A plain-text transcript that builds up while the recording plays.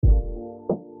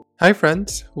Hi,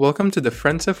 friends. Welcome to the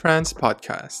Friends of France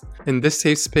podcast. In this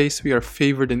safe space, we are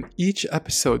favored in each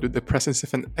episode with the presence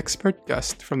of an expert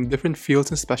guest from different fields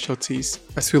and specialties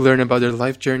as we learn about their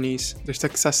life journeys, their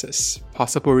successes,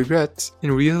 possible regrets,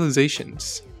 and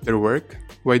realizations, their work,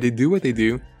 why they do what they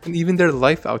do, and even their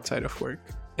life outside of work.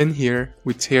 In here,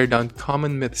 we tear down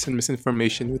common myths and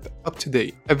misinformation with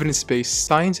up-to-date, evidence-based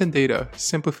science and data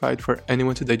simplified for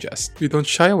anyone to digest. We don't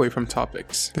shy away from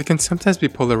topics that can sometimes be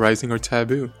polarizing or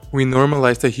taboo. We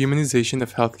normalize the humanization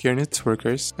of healthcare and its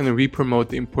workers, and we promote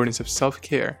the importance of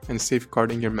self-care and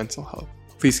safeguarding your mental health.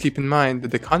 Please keep in mind that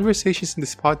the conversations in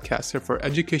this podcast are for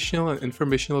educational and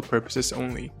informational purposes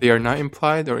only. They are not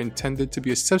implied or intended to be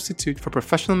a substitute for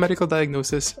professional medical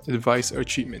diagnosis, advice, or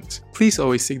treatment. Please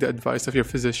always seek the advice of your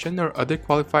physician or other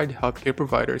qualified healthcare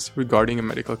providers regarding a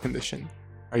medical condition.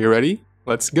 Are you ready?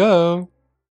 Let's go!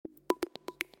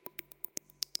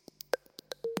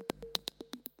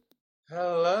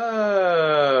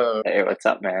 Hello! Hey, what's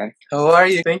up, man? How are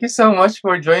you? Thank you so much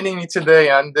for joining me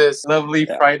today on this lovely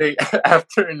Friday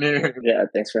afternoon. Yeah,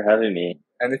 thanks for having me.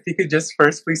 And if you could just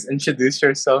first please introduce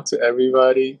yourself to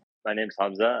everybody. My name's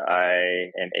Hamza.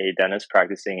 I am a dentist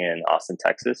practicing in Austin,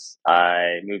 Texas.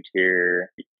 I moved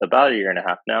here about a year and a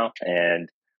half now, and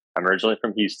I'm originally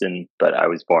from Houston, but I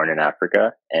was born in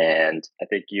Africa. And I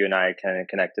think you and I kind of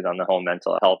connected on the whole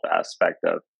mental health aspect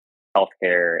of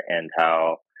healthcare and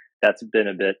how that's been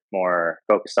a bit more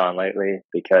focused on lately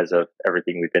because of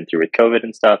everything we've been through with COVID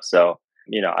and stuff. So,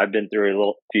 I've been through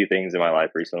a few things in my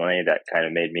life recently that kind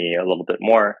of made me a little bit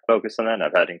more focused on that. And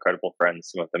I've had incredible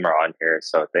friends. Some of them are on here.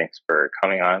 So thanks for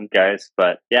coming on, guys.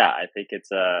 But yeah, I think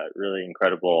it's a really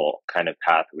incredible kind of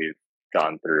path we've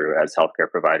gone through as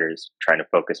healthcare providers, trying to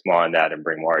focus more on that and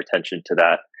bring more attention to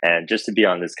that. And just to be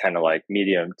on this kind of like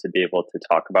medium to be able to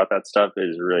talk about that stuff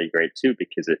is really great too,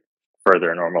 because it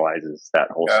further normalizes that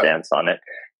whole stance on it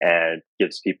and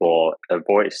gives people a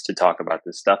voice to talk about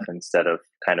this stuff instead of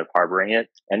kind of harboring it.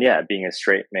 And yeah, being a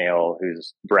straight male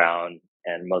who's brown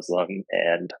and Muslim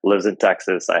and lives in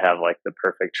Texas, I have like the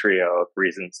perfect trio of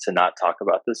reasons to not talk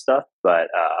about this stuff. But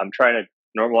I'm trying to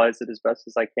normalize it as best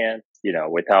as I can,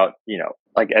 without,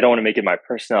 like I don't want to make it my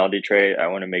personality trait. I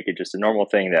want to make it just a normal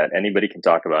thing that anybody can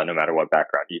talk about no matter what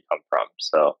background you come from.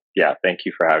 So yeah, thank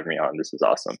you for having me on. This is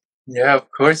awesome. Yeah, of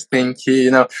course. Thank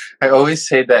you. I always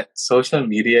say that social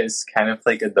media is kind of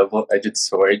like a double-edged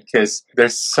sword because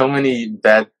there's so many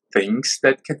bad things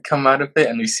that could come out of it,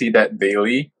 and we see that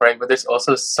daily, right? But there's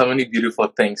also so many beautiful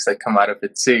things that come out of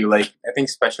it too. Like, I think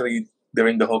especially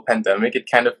during the whole pandemic, it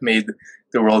kind of made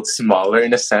the world smaller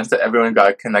in a sense that everyone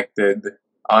got connected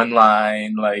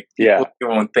online. Like, people you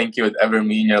won't think you would ever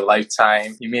meet in your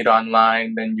lifetime. You meet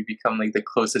online, then you become like the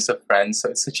closest of friends.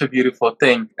 So it's such a beautiful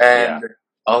thing. And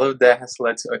all of that has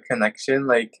led to a connection,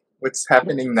 like what's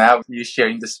happening now, you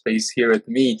sharing the space here with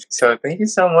me. So thank you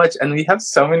so much. And we have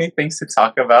so many things to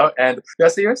talk about. And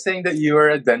so you're saying that you are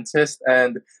a dentist,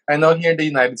 and I know here in the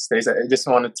United States, I just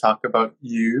want to talk about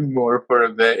you more for a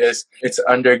bit. It's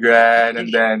undergrad,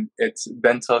 and then it's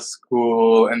dental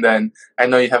school, and then I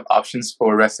know you have options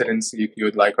for residency if you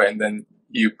would like, right? And then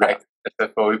you practice as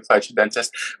a fully fledged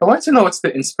dentist. I want to know what's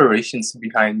the inspirations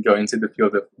behind going to the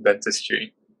field of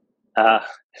dentistry.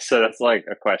 So that's like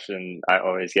a question I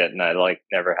always get, and I like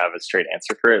never have a straight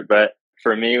answer for it. But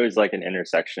for me, it was like an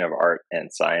intersection of art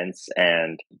and science.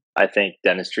 And I think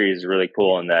dentistry is really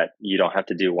cool in that you don't have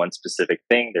to do one specific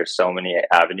thing. There's so many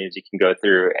avenues you can go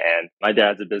through. And my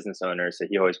dad's a business owner, so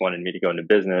he always wanted me to go into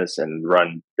business and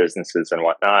run businesses and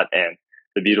whatnot. And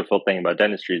the beautiful thing about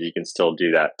dentistry is you can still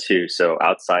do that too. So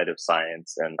outside of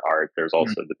science and art, there's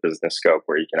also the business scope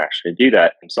where you can actually do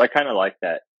that. And so I kind of like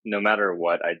that. No matter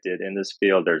what I did in this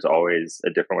field, there's always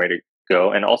a different way to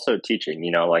go. And also teaching,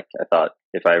 like I thought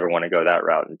if I ever want to go that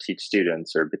route and teach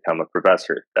students or become a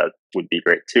professor, that would be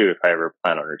great too if I ever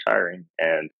plan on retiring.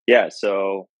 And yeah,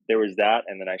 so there was that.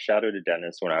 And then I shadowed a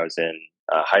dentist when I was in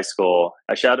high school.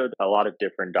 I shadowed a lot of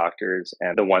different doctors.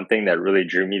 And the one thing that really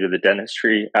drew me to the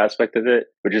dentistry aspect of it,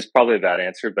 which is probably a bad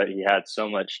answer, but he had so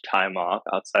much time off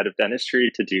outside of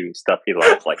dentistry to do stuff he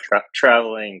loved, like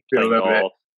traveling, playing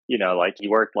golf. Like he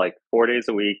worked like 4 days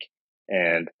a week,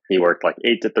 and he worked like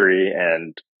 8 to 3,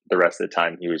 and the rest of the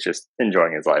time he was just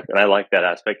enjoying his life. And I like that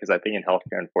aspect because I think in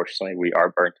healthcare, unfortunately, we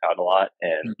are burnt out a lot,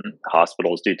 and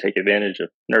hospitals do take advantage of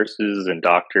nurses and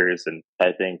doctors. And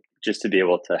I think just to be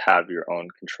able to have your own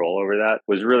control over that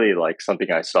was really like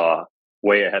something I saw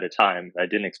way ahead of time. I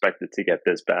didn't expect it to get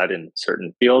this bad in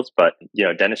certain fields, but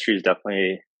dentistry is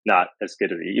definitely not as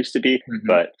good as it used to be,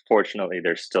 but fortunately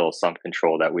there's still some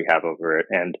control that we have over it.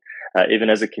 And even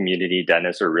as a community,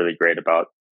 dentists are really great about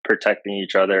protecting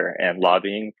each other and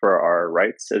lobbying for our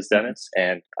rights as Mhm. dentists.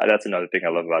 And that's another thing I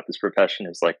love about this profession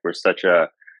is like we're such a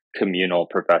communal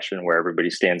profession where everybody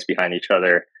stands behind each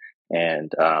other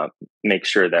and make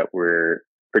sure that we're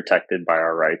protected by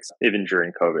our rights even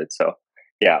during COVID. So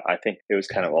yeah, I think it was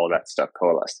kind of all that stuff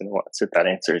coalesced in once. If that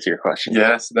answers your question.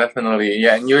 Yes, definitely.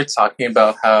 Yeah, and you were talking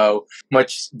about how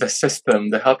much the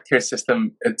healthcare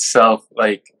system itself,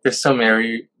 like there's so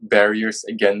many barriers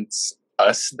against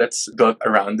us that's built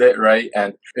around it, right?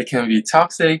 And it can be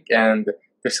toxic and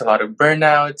there's a lot of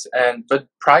burnouts and but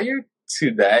prior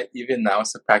to that, even now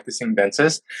as a practicing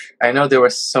dentist, I know there were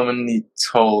so many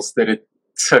tolls that it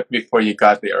took before you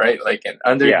got there, right? Like in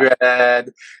Yeah, undergrad,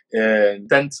 in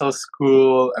dental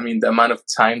school. I mean, the amount of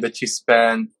time that you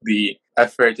spend, the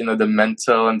effort, the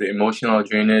mental and the emotional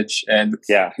drainage, and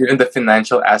yeah, even the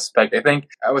financial aspect. I think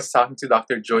I was talking to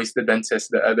Dr. Joyce, the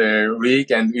dentist, the other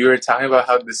week, and we were talking about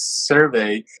how this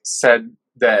survey said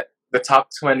that the top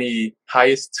 20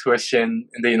 highest tuition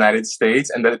in the United States,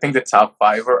 and I think the top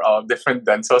five are all different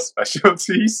dental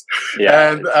specialties.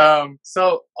 yeah. And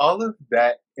so, all of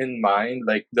that in mind,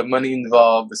 like the money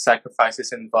involved, the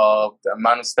sacrifices involved, the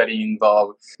amount of studying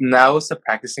involved. Now, as a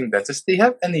practicing dentist, do you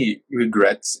have any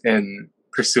regrets in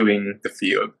pursuing the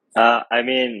field? I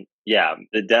mean, yeah,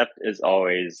 the depth is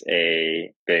always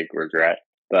a big regret,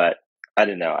 but I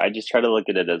don't know. I just try to look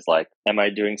at it as like, am I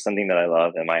doing something that I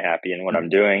love? Am I happy in what I'm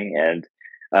doing? And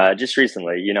just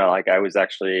recently, like I was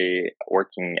actually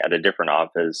working at a different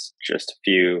office just a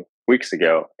few weeks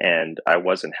ago and I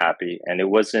wasn't happy. And it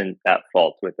wasn't at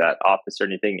fault with that office or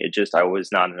anything. It just, I was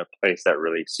not in a place that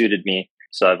really suited me.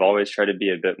 So I've always tried to be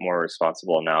a bit more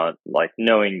responsible now, like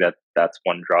knowing that that's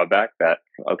one drawback that,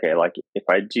 okay, like if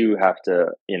I do have to,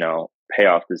 pay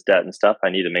off this debt and stuff, I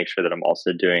need to make sure that I'm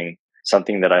also doing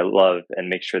something that I love and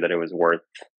make sure that it was worth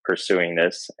pursuing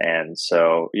this. And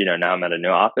so, now I'm at a new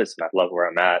office and I love where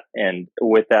I'm at. And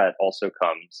with that also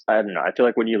comes, I don't know, I feel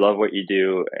like when you love what you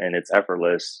do and it's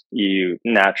effortless, you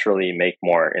naturally make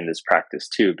more in this practice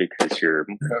too, because you're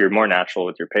more natural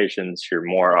with your patients, you're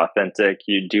more authentic,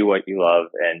 you do what you love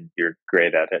and you're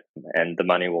great at it. And the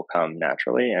money will come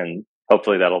naturally. And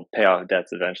hopefully that'll pay off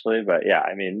debts eventually. But yeah,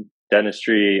 I mean,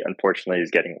 dentistry unfortunately is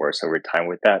getting worse over time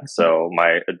with that. So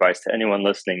my advice to anyone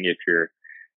listening, if you're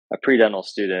a pre-dental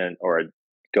student or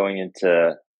going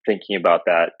into thinking about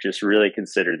that, just really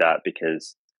consider that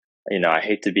because I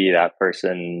hate to be that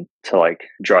person to like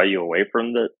draw you away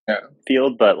from the Yeah.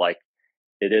 field, but like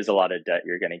it is a lot of debt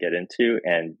you're going to get into,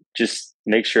 and just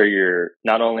make sure you're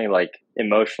not only like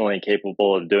emotionally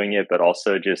capable of doing it, but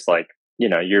also just like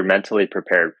you're mentally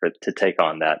prepared to take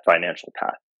on that financial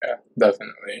path. Yeah,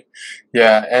 definitely.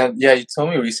 Yeah, and yeah, you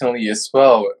told me recently as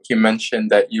well. You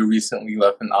mentioned that you recently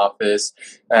left an office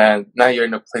and now you're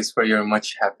in a place where you're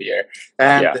much happier.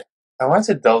 Yeah. And I want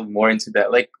to delve more into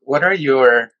that. Like, what are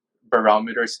your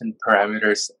barometers and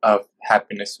parameters of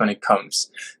happiness when it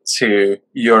comes to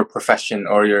your profession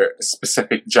or your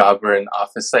specific job or an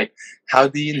office? Like, how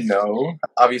do you know?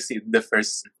 Obviously, it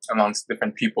differs amongst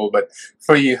different people, but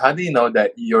for you, how do you know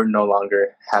that you're no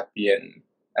longer happy in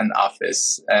an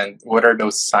office, and what are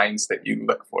those signs that you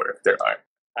look for if there are?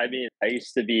 I mean, I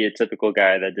used to be a typical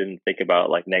guy that didn't think about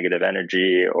like negative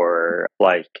energy or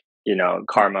like,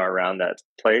 karma around that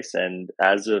place. And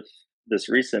as of this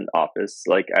recent office,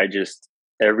 like I just,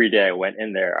 every day I went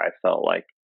in there, I felt like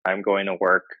I'm going to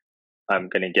work. I'm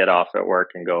going to get off at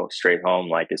work and go straight home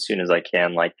like as soon as I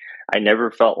can. Like I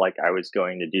never felt like I was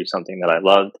going to do something that I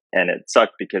loved. And it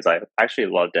sucked because I actually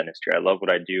love dentistry. I love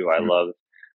what I do. I Mm. love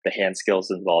the hand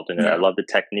skills involved in it. I Yeah. love the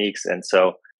techniques. And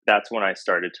so that's when I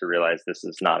started to realize this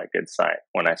is not a good sign.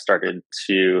 When I started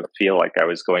to feel like I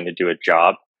was going to do a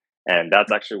job. And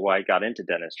that's actually why I got into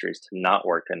dentistry, is to not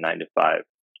work a 9 to 5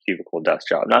 cubicle desk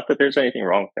job. Not that there's anything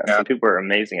wrong with that. Yeah. Some people are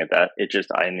amazing at that. It just,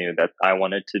 I knew that I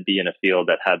wanted to be in a field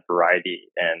that had variety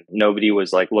and nobody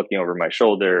was like looking over my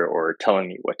shoulder or telling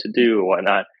me what to do or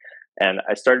whatnot. And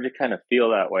I started to kind of feel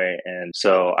that way. And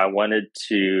so I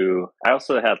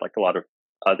also had like a lot of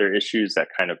other issues that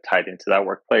kind of tied into that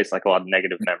workplace, like a lot of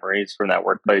negative memories from that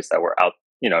workplace that were out,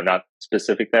 not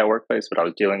specific to that workplace, but I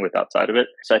was dealing with outside of it.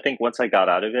 So I think once I got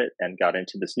out of it and got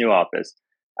into this new office,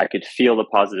 I could feel the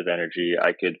positive energy.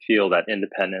 I could feel that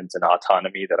independence and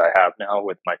autonomy that I have now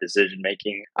with my decision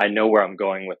making. I know where I'm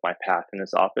going with my path in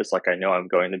this office. Like I know I'm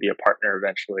going to be a partner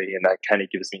eventually, and that kind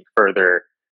of gives me further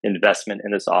investment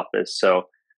in this office. So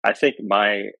I think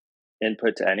my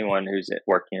input to anyone who's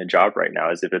working a job right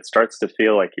now is if it starts to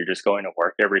feel like you're just going to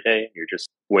work every day, you're just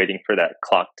waiting for that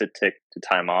clock to tick to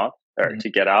time off or Mhm. to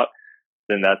get out,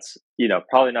 then that's,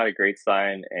 probably not a great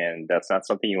sign. And that's not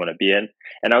something you want to be in.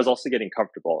 And I was also getting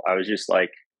comfortable. I was just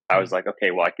like, I was like,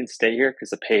 okay, well, I can stay here because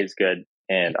the pay is good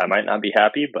and I might not be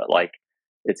happy, but like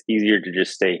it's easier to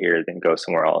just stay here than go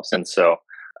somewhere else. And so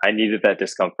I needed that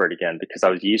discomfort again because I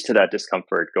was used to that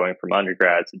discomfort going from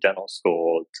undergrad to dental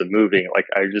school to moving. Like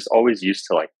I just always used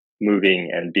to like moving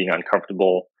and being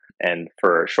uncomfortable. And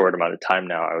for a short amount of time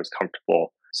now, I was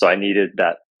comfortable. So I needed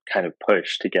that kind of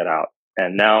push to get out.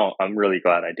 And now I'm really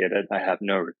glad I did it. I have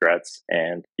no regrets.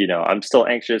 And, you know, I'm still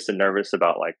anxious and nervous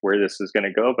about like where this is going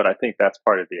to go. But I think that's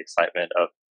part of the excitement of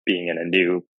being in a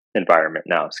new environment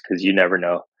now, because you never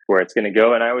know where it's going to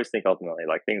go. And I always think ultimately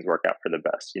like things work out for the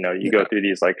best. You know, you go through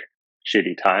these like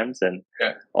shitty times and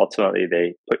ultimately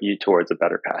they put you towards a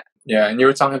better path. Yeah. And you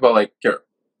were talking about like you're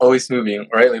always moving,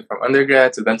 right? Like from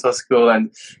undergrad to dental school.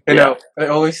 And, you know, I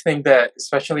always think that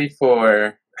especially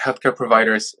for healthcare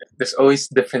providers, there's always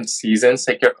different seasons.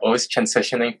 Like you're always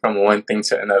transitioning from one thing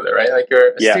to another, right? Like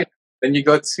you're a student, then you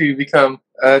go to become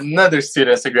another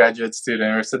student as a graduate student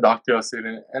or as a doctoral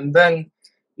student. And then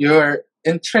you're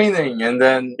in training and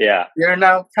then you're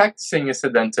now practicing as a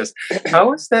dentist.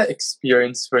 How was that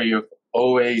experience for you,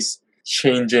 always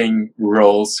changing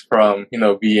roles from, you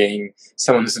know, being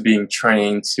someone who's being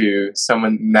trained to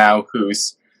someone now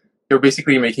who's you're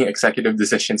basically making executive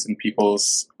decisions in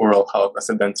people's oral health as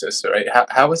a dentist, right?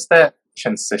 How was that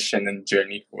transition and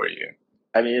journey for you?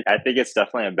 I mean, I think it's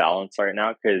definitely a balance right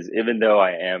now because even though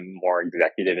I am more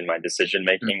executive in my decision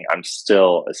making, I'm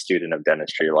still a student of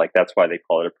dentistry. Like that's why they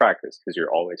call it a practice, because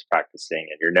you're always practicing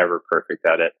and you're never perfect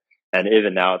at it. And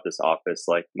even now at this office,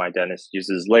 like my dentist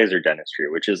uses laser dentistry,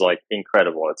 which is like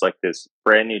incredible. It's like this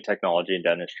brand new technology in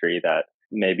dentistry that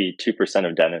maybe 2%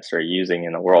 of dentists are using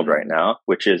in the world right now,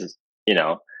 which is, you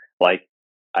know, like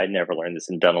I never learned this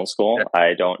in dental school.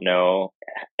 I don't know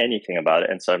anything about it.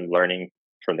 And so I'm learning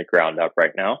from the ground up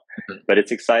right now. But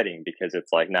it's exciting because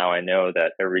it's like now I know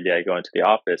that every day I go into the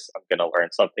office, I'm going to learn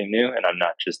something new and I'm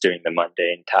not just doing the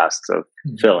mundane tasks of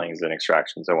fillings and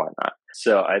extractions and whatnot.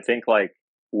 So I think like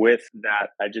with that,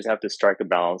 I just have to strike a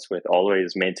balance with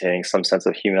always maintaining some sense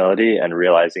of humility and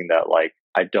realizing that like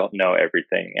I don't know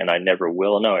everything and I never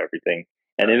will know everything.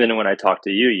 And even when I talk to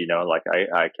you, you know, like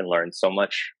I can learn so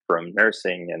much from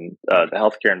nursing and the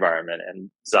healthcare environment.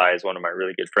 And Zai is one of my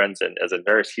really good friends. And as a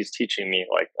nurse, he's teaching me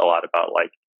like a lot about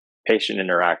like patient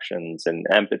interactions and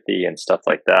empathy and stuff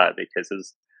like that. Because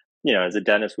as you know, as a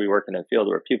dentist, we work in a field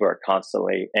where people are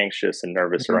constantly anxious and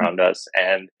nervous around us.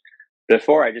 And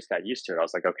before I just got used to it, I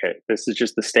was like, okay, this is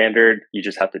just the standard. You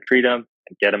just have to treat them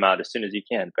and get them out as soon as you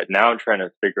can. But now I'm trying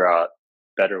to figure out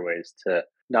better ways to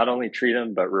not only treat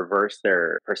them, but reverse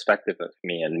their perspective of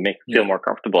me and make feel more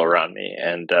comfortable around me.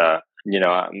 And, you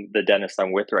know, the dentist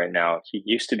I'm with right now, he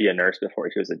used to be a nurse before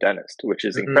he was a dentist, which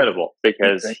is incredible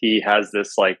because he has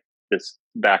this like this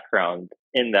background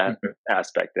in that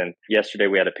aspect. And yesterday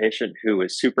we had a patient who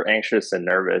was super anxious and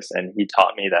nervous. And he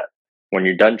taught me that when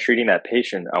you're done treating that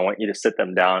patient, I want you to sit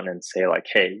them down and say like,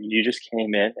 hey, you just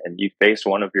came in and you faced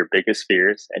one of your biggest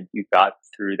fears and you got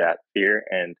through that fear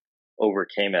and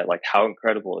overcame it. Like how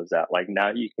incredible is that? Like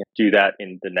now you can do that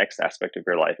in the next aspect of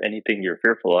your life. Anything you're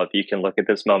fearful of, you can look at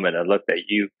this moment and look that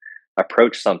you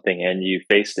approached something and you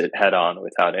faced it head on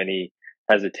without any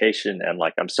hesitation. And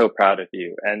like, I'm so proud of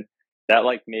you. And that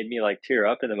like made me like tear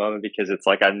up in the moment because it's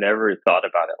like, I've never thought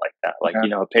about it like that. Like, you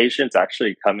know, a patient's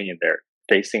actually coming in there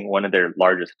facing one of their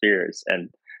largest fears. And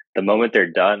the moment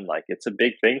they're done, like it's a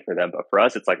big thing for them. But for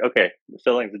us, it's like, okay, the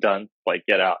filling's done, like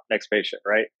get out, next patient,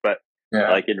 right? But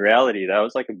like in reality, that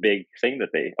was like a big thing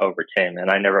that they overcame.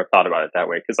 And I never thought about it that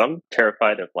way because I'm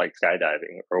terrified of like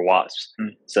skydiving or wasps.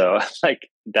 So like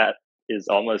that is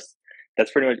almost, that's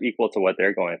pretty much equal to what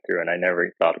they're going through. And I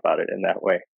never thought about it in that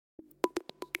way.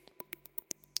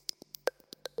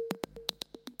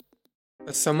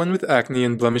 As someone with acne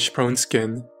and blemish-prone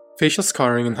skin, facial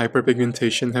scarring and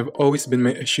hyperpigmentation have always been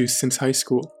my issues since high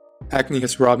school. Acne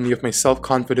has robbed me of my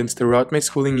self-confidence throughout my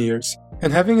schooling years,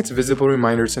 and having its visible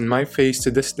reminders on my face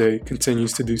to this day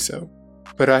continues to do so.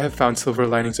 But I have found silver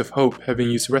linings of hope having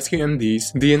used Rescue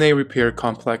MD's DNA Repair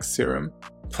Complex Serum.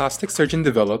 Plastic surgeon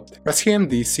developed, Rescue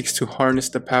MD seeks to harness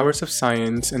the powers of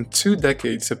science and 2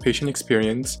 decades of patient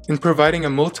experience in providing a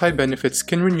multi-benefit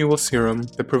skin renewal serum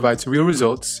that provides real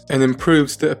results and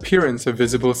improves the appearance of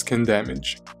visible skin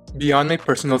damage. Beyond my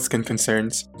personal skin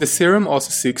concerns, the serum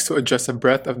also seeks to address a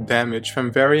breadth of damage from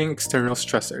varying external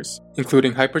stressors,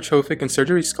 including hypertrophic and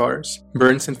surgery scars,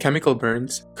 burns and chemical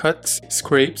burns, cuts,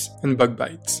 scrapes, and bug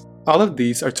bites. All of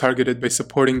these are targeted by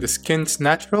supporting the skin's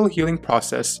natural healing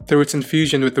process through its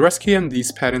infusion with Rescue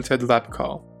MD's patented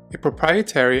Lapicol, a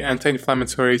proprietary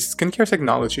anti-inflammatory skincare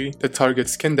technology that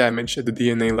targets skin damage at the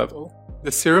DNA level.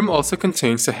 The serum also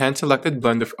contains a hand-selected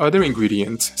blend of other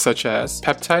ingredients, such as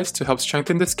peptides to help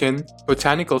strengthen the skin,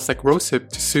 botanicals like rosehip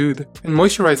to soothe, and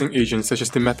moisturizing agents such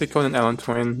as dimethicone and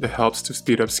allantoin that helps to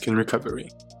speed up skin recovery.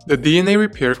 The DNA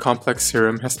Repair Complex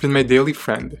serum has been my daily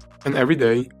friend, and every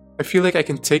day, I feel like I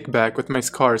can take back what my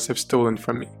scars have stolen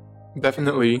from me.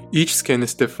 Definitely, each skin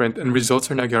is different and results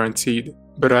are not guaranteed,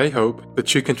 but I hope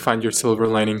that you can find your silver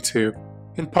lining too.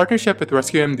 In partnership with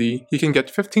RescueMD, you can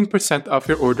get 15% off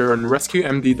your order on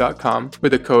rescuemd.com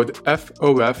with the code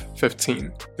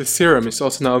FOF15. The serum is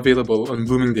also now available on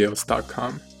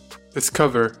bloomingdales.com.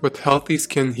 Discover what healthy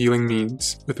skin healing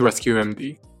means with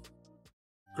RescueMD.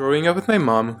 Growing up with my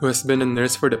mom, who has been a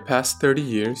nurse for the past 30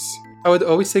 years, I would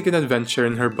always take an adventure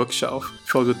in her bookshelf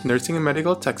filled with nursing and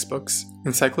medical textbooks,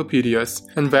 encyclopedias,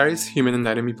 and various human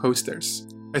anatomy posters.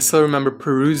 I still remember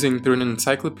perusing through an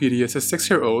encyclopedia as a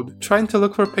 6-year-old, trying to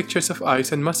look for pictures of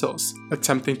eyes and muscles,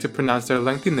 attempting to pronounce their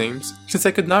lengthy names since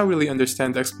I could not really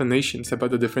understand the explanations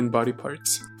about the different body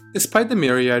parts. Despite the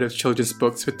myriad of children's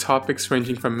books with topics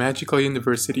ranging from magical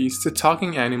universities to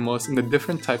talking animals and the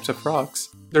different types of rocks,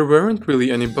 there weren't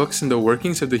really any books on the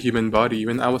workings of the human body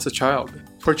when I was a child,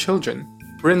 for children.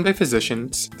 Written by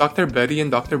physicians, Dr. Betty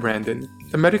and Dr. Brandon,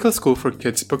 the Medical School for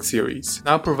Kids book series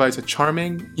now provides a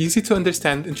charming,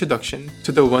 easy-to-understand introduction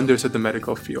to the wonders of the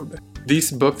medical field.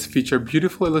 These books feature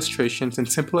beautiful illustrations and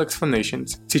simple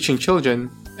explanations, teaching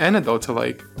children and adults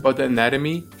alike about the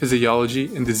anatomy,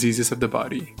 physiology, and diseases of the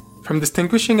body. From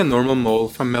distinguishing a normal mole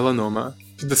from melanoma,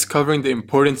 to discovering the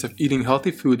importance of eating healthy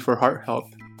food for heart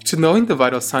health, to knowing the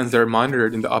vital signs that are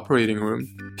monitored in the operating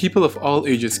room, people of all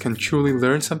ages can truly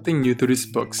learn something new through these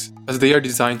books, as they are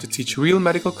designed to teach real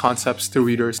medical concepts to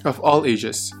readers of all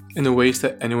ages in ways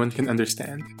that anyone can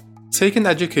understand. Take an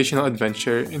educational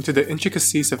adventure into the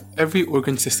intricacies of every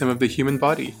organ system of the human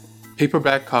body.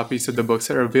 Paperback copies of the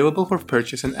books are available for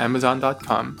purchase on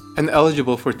Amazon.com and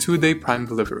eligible for 2-day Prime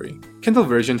delivery. Kindle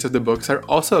versions of the books are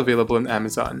also available on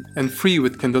Amazon and free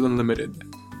with Kindle Unlimited.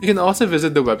 You can also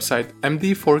visit the website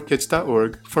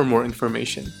md4kids.org for more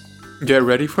information. Get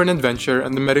ready for an adventure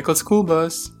on the medical school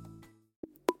bus!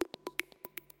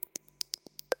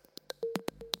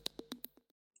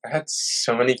 I had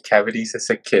so many cavities as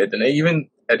a kid, and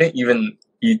I didn't even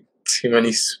eat too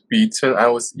many sweets when I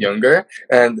was younger,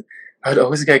 and I'd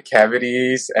always get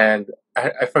cavities, and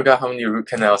I forgot how many root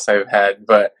canals I've had,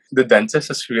 but the dentist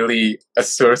was really a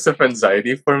source of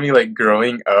anxiety for me, like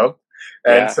growing up.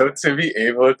 And Yeah. so to be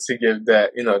able to give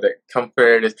that, that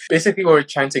comfort is basically what we're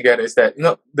trying to get is that,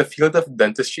 the field of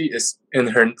dentistry is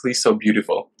inherently so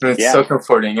beautiful and it's so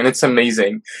comforting and it's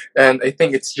amazing. And I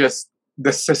think it's just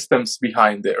the systems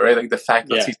behind it, right? Like the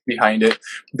faculties behind it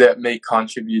that may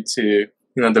contribute to,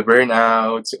 the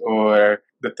burnout or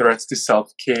the threats to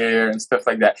self-care and stuff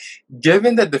like that.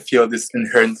 Given that the field is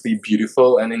inherently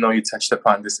beautiful, and I know you touched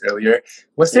upon this earlier,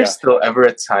 was there still ever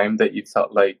a time that you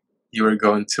felt like you were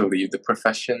going to leave the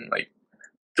profession?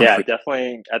 Yeah,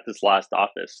 definitely at this last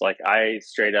office. Like I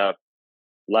straight up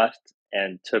left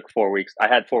and took 4 weeks. I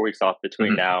had 4 weeks off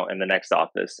between now and the next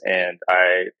office, and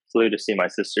I flew to see my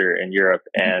sister in Europe.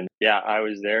 And yeah, I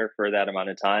was there for that amount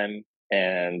of time.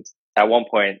 And at one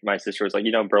point, my sister was like,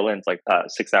 Berlin's like a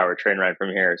 6-hour train ride from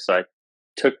here. So I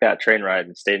took that train ride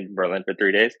and stayed in Berlin for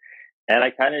 3 days. And I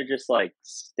kind of just like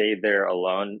stayed there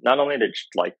alone, not only to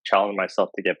like challenge myself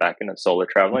to get back into solo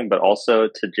traveling, but also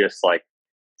to just like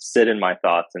sit in my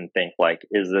thoughts and think like,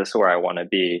 is this where I want to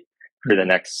be for the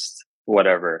next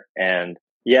whatever? And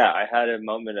yeah, I had a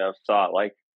moment of thought,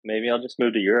 like maybe I'll just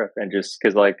move to Europe and just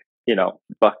cause like,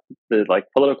 fuck the like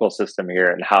political system here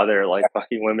and how they're like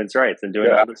fucking women's rights and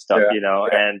doing all this stuff,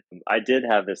 and I did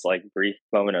have this like brief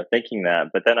moment of thinking that,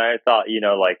 but then I thought,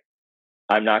 like,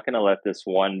 I'm not going to let this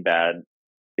one bad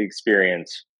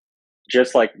experience,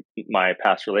 just like my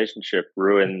past relationship,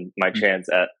 ruin my chance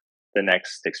at the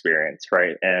next experience,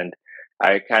 right? And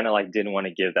I kind of like didn't want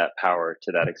to give that power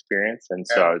to that experience. And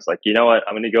so I was like, you know what?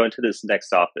 I'm going to go into this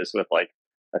next office with like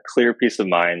a clear peace of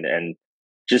mind and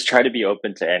just try to be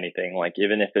open to anything. Like,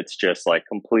 even if it's just like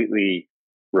completely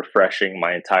refreshing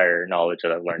my entire knowledge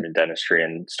that I've learned in dentistry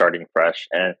and starting fresh.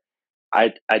 And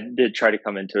I did try to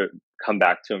come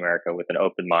back to America with an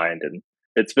open mind, and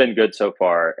it's been good so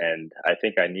far. And I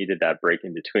think I needed that break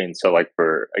in between. So like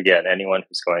for, again, anyone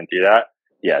who's going through that,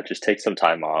 just take some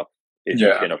time off. If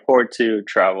you can afford to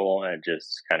travel and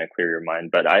just kind of clear your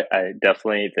mind. But I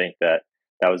definitely think that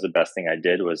that was the best thing I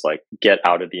did, was like get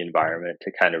out of the environment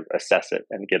to kind of assess it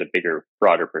and get a bigger,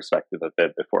 broader perspective of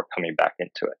it before coming back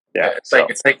into it. Yeah.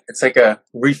 It's like a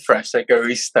refresh, like a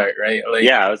restart, right? Like,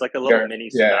 yeah, it was like a little mini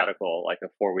sabbatical, like a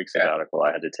 4-week sabbatical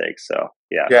I had to take. So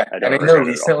yeah. And I know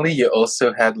recently you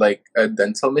also had like a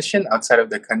dental mission outside of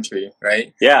the country,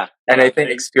 right? Yeah. And I think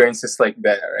experiences like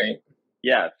that, right?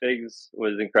 Yeah, Figs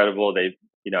was incredible. They,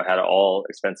 had all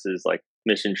expenses like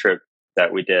mission trip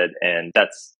that we did. And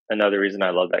that's another reason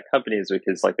I love that company, is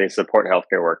because like they support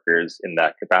healthcare workers in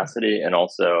that capacity. And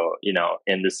also,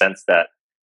 in the sense that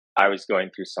I was going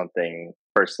through something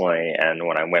personally. And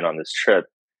when I went on this trip,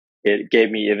 it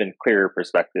gave me even clearer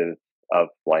perspective of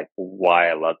like why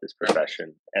I love this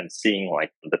profession, and seeing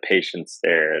like the patients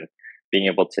there and being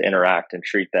able to interact and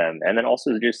treat them. And then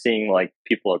also just seeing like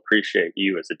people appreciate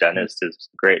you as a dentist is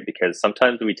great, because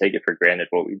sometimes we take it for granted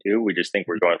what we do. We just think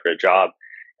we're going for a job.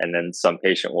 And then some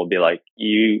patient will be like,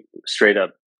 you straight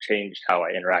up changed how I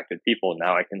interact with people.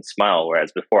 Now I can smile.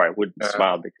 Whereas before I wouldn't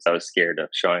smile because I was scared of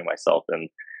showing myself. And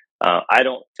I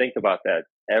don't think about that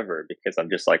ever, because I'm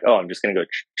just like, oh, I'm just going to go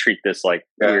treat this like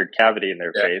weird cavity in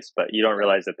their face. But you don't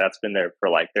realize that that's been there for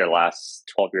like their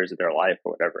last 12 years of their life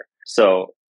or whatever.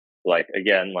 So like,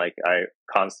 again, like I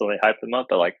constantly hype them up,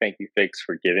 but like, thank you, Figs,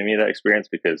 for giving me that experience,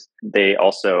 because they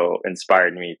also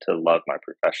inspired me to love my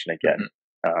profession again,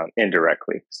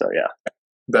 indirectly. So yeah.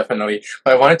 Definitely.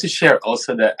 But I wanted to share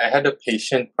also that I had a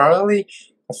patient probably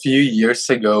a few years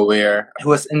ago where he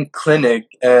was in clinic,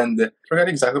 and I forgot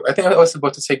exactly. I think I was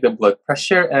about to take the blood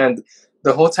pressure, and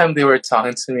the whole time they were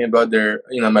talking to me about their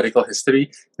medical history,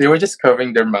 they were just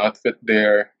covering their mouth with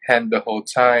their hand the whole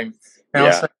time. And I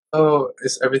was like, oh,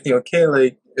 is everything okay?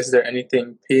 Like, is there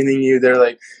anything paining you? They're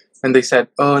like, and they said,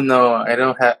 oh no, I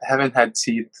haven't had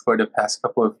teeth for the past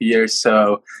couple of years,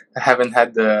 so I haven't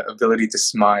had the ability to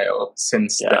smile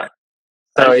since then.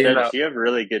 So you have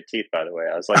really good teeth, by the way.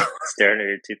 I was like staring at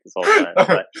your teeth this whole time.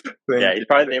 But yeah,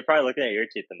 they're probably looking at your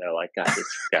teeth and they're like, God, this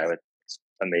guy with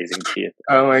amazing teeth.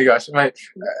 Oh my gosh,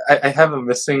 I have a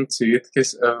missing tooth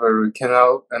because of a root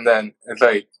canal, and then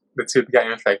like the tooth got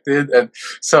infected, and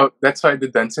so that's why the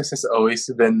dentist has always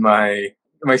been my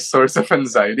source of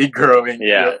anxiety growing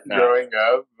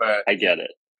up. But I get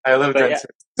it. I love dentists.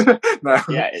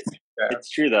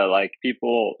 It's true though. Like,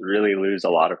 people really lose a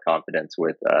lot of confidence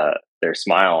with their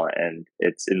smile, and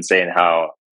it's insane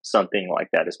how something like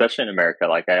that, especially in America.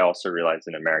 Like, I also realize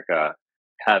in America,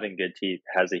 having good teeth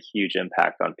has a huge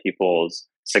impact on people's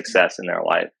success in their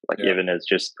life, like even as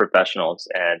just professionals.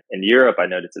 And in Europe, I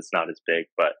noticed it's not as big,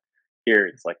 but here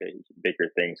it's like a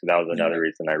bigger thing. So that was another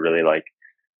reason I really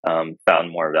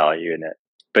found more value in it.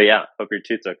 But yeah, hope your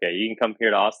tooth's okay. You can come here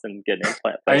to Austin and get an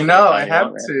implant. I know, I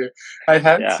have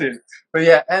to. But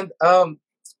yeah, and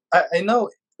I know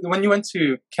when you went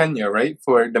to Kenya, right,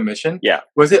 for the mission? Yeah.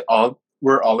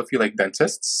 Were all of you like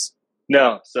dentists?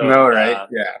 No. So no, right?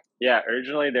 Yeah,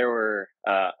 originally there were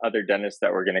other dentists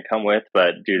that were going to come with,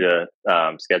 but due to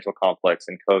schedule conflicts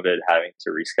and COVID having to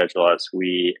reschedule us,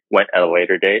 we went at a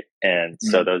later date, and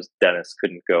so those dentists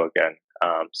couldn't go again.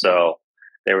 So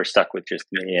they were stuck with just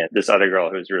me and this other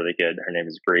girl who's really good. Her name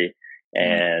is Bree.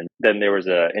 And then there was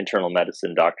an internal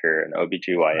medicine doctor, an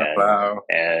OBGYN,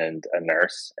 and a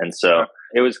nurse. And so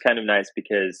it was kind of nice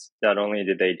because not only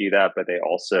did they do that, but they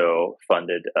also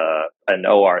funded an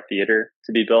OR theater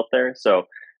to be built there. So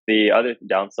the other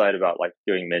downside about like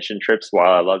doing mission trips,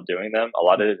 while I love doing them, a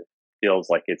lot of it feels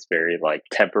like it's very like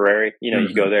temporary.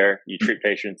 You go there, you treat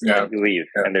patients, and you leave.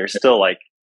 And there's still like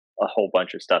a whole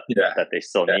bunch of stuff that they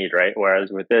still need, right?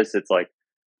 Whereas with this, it's like,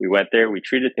 we went there, we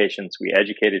treated patients, we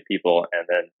educated people, and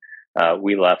then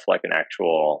we left like an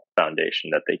actual foundation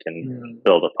that they can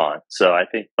build upon. So I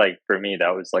think like for me,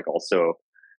 that was like also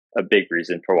a big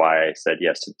reason for why I said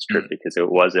yes to this trip, because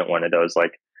it wasn't one of those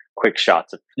like quick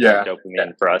shots of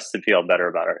dopamine for us to feel better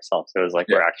about ourselves. It was like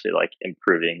we're actually like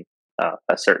improving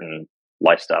a certain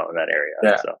lifestyle in that area.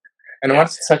 Yeah. So, and I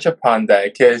want to touch upon that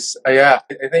because I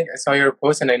think I saw your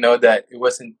post, and I know that it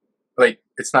wasn't like,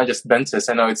 it's not just dentists.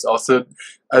 I know it's also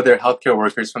other healthcare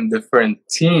workers from different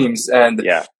teams, and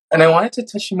I wanted to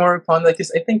touch more upon that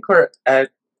because I think we're at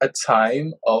a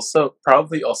time also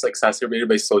probably also exacerbated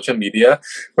by social media,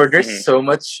 where there's so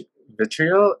much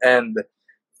vitriol and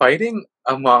fighting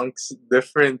amongst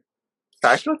different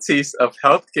faculties of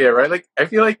healthcare, right? Like, I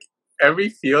feel like every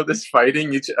field is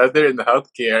fighting each other in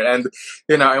healthcare,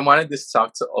 and I wanted this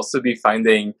talk to also be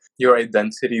finding your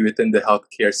identity within the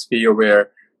healthcare sphere,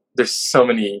 where there's so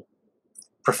many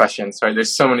professions, right?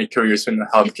 There's so many careers in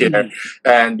healthcare,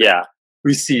 and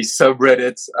we see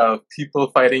subreddits of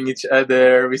people fighting each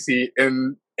other. We see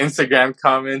in Instagram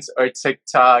comments or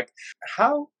TikTok.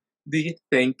 How do you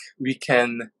think we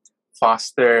can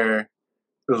foster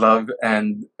love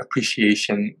and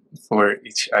appreciation for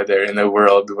each other in a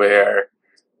world where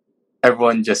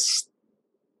everyone just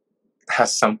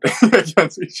has something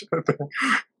against each other?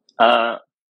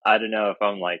 I don't know if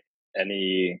I'm like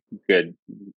any good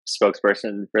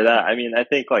spokesperson for that. I mean, I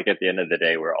think like at the end of the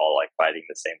day, we're all like fighting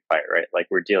the same fight, right? Like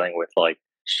we're dealing with like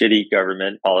shitty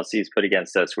government policies put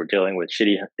against us. We're dealing with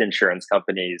shitty insurance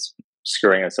companies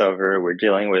screwing us over. We're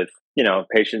dealing with,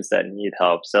 patients that need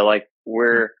help. So like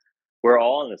we're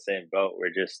all in the same boat.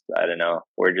 We're just, I don't know.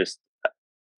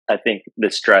 I think the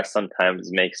stress sometimes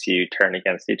makes you turn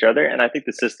against each other. And I think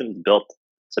the system's built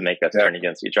to make us turn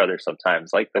against each other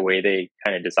sometimes. Like the way they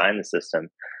kind of design the system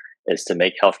is to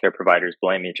make healthcare providers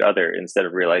blame each other instead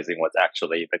of realizing what's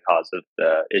actually the cause of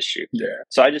the issue. Yeah.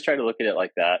 So I just try to look at it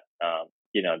like that.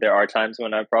 There are times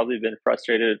when I've probably been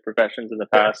frustrated at professions in the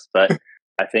past, but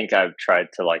I think I've tried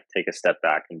to like take a step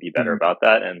back and be better about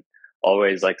that. And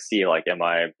always like see like, am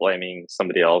I blaming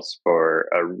somebody else for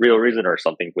a real reason or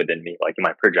something within me? Like, am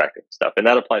I projecting stuff? And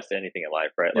that applies to anything in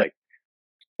life, right? Like,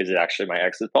 is it actually my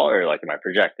ex's fault or like am I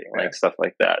projecting? Like stuff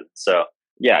like that. So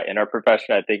yeah, in our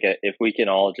profession, I think if we can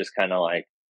all just kind of like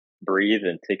breathe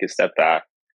and take a step back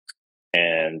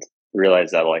and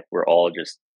realize that like we're all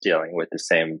just dealing with the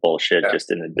same bullshit,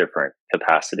 just in a different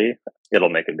capacity, it'll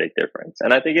make a big difference.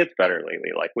 And I think it's better lately,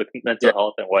 like with mental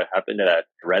health and what happened to that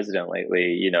resident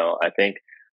lately, I think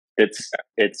it's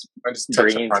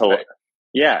bringing to light.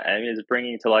 Yeah. I mean, it's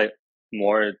bringing to light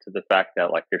more to the fact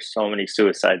that like there's so many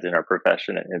suicides in our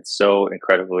profession, and it's so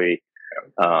incredibly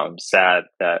sad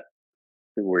that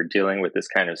we're dealing with this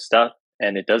kind of stuff.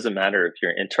 And it doesn't matter if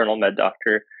you're an internal med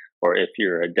doctor or if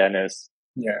you're a dentist.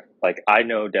 Like I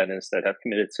know dentists that have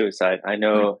committed suicide. I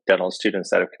know dental students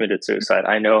that have committed suicide.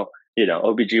 I know,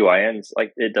 OBGYNs,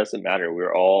 like it doesn't matter.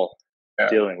 We're all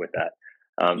dealing with that.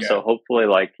 So hopefully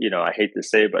like, I hate to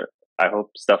say, but I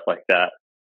hope stuff like that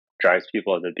drives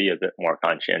people to be a bit more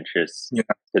conscientious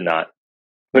to not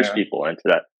push people into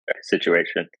that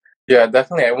situation. Yeah,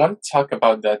 definitely. I want to talk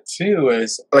about that too.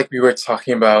 Is like we were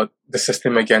talking about the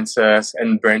system against us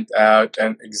and burnt out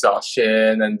and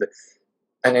exhaustion, and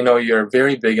I know you're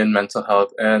very big in mental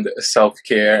health and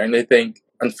self-care, and I think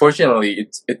unfortunately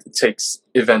it takes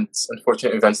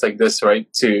unfortunate events like this,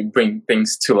 right, to bring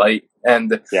things to light.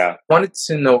 And wanted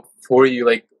to know for you,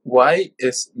 like, why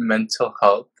is mental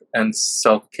health and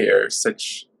self-care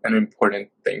such an important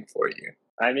thing for you?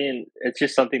 I mean, it's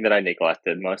just something that I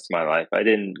neglected most of my life. I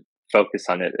didn't focus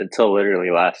on it until literally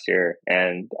last year.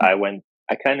 And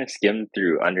I kind of skimmed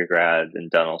through undergrad and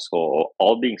dental school,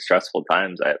 all being stressful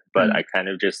times. But I kind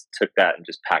of just took that and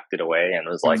just packed it away and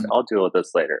was like, I'll deal with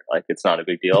this later. Like, it's not a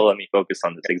big deal. Let me focus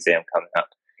on this exam coming up.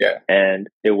 And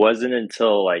it wasn't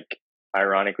until like,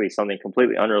 ironically, something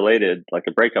completely unrelated, like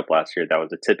a breakup last year, that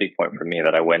was a tipping point for me,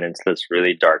 that I went into this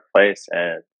really dark place.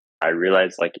 And I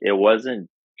realized like, it wasn't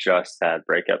just that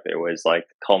breakup. It was like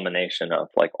culmination of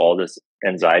like all this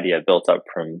anxiety I built up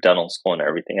from dental school and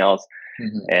everything else.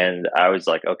 And I was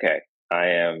like, okay, I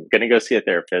am going to go see a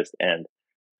therapist and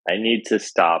I need to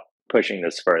stop pushing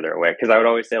this further away. Cause I would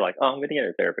always say like, oh, I'm going to get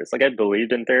a therapist. Like I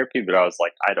believed in therapy, but I was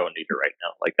like, I don't need it right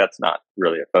now. Like that's not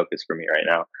really a focus for me right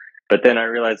now. But then I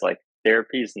realized like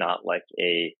therapy is not like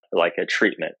a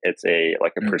treatment. It's a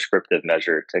prescriptive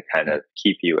measure to kind of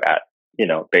keep you at,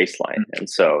 baseline. And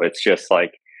so it's just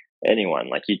like anyone,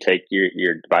 like you take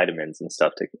your vitamins and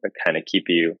stuff to kind of keep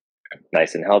you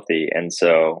nice and healthy. And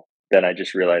so then I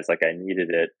just realized like I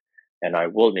needed it, and I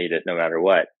will need it no matter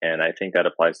what. And I think that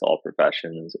applies to all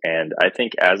professions. And I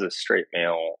think as a straight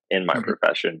male in my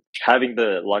profession, having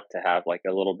the luck to have like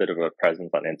a little bit of a presence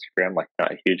on Instagram, like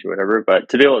not huge or whatever, but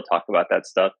to be able to talk about that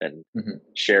stuff and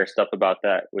share stuff about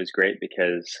that was great,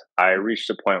 because I reached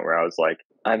a point where I was like,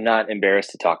 I'm not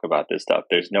embarrassed to talk about this stuff.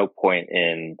 There's no point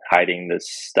in hiding this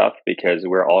stuff because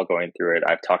we're all going through it.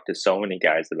 I've talked to so many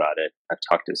guys about it. I've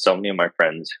talked to so many of my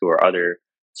friends who are other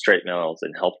straight males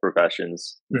in health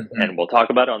professions, and we'll talk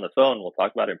about it on the phone, we'll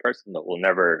talk about it in person, but we'll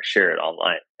never share it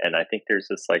online. And I think there's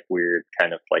this like weird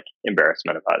kind of like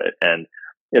embarrassment about it, and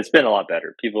it's been a lot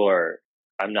better.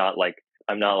 I'm not like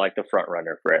the front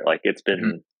runner for it. Like it's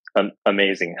been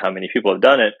amazing how many people have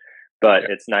done it, but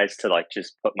it's nice to like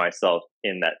just put myself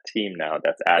in that team now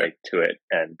that's adding to it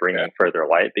and bringing further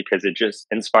light, because it just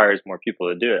inspires more people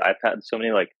to do it. I've had so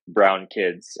many like brown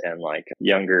kids and like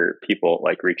younger people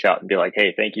like reach out and be like,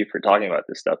 hey, thank you for talking about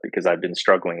this stuff, because I've been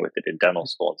struggling with it in dental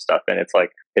school and stuff. And it's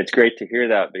like, it's great to hear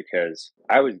that, because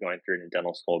I was going through it in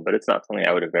dental school, but it's not something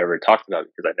I would have ever talked about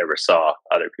because I never saw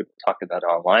other people talk about it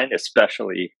online,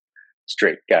 especially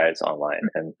straight guys online.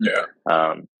 And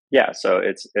yeah, so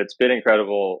it's been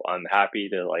incredible. I'm happy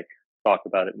to like talk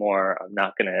about it more. I'm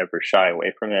not going to ever shy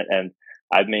away from it, and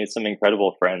I've made some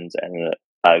incredible friends, and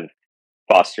I've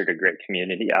fostered a great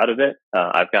community out of it.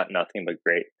 I've got nothing but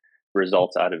great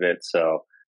results out of it, so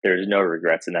there's no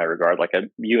regrets in that regard. Like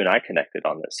you and I connected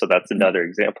on this, so that's another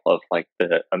example of like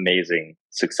the amazing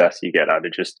success you get out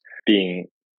of just being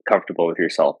comfortable with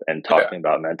yourself and talking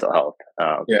about mental health,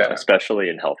 especially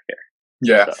in healthcare.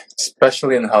 Yeah, So.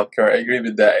 especially in healthcare. I agree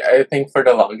with that. I think for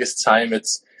the longest time,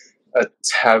 it's a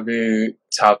taboo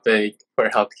topic for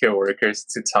healthcare workers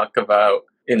to talk about,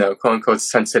 quote unquote,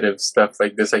 sensitive stuff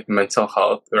like this, like mental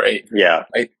health, right? Yeah.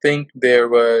 I think there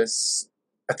was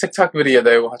a TikTok video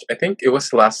that I watched. I think it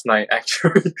was last night,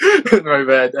 actually, in my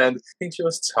bed. And I think she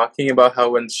was talking about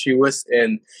how when she was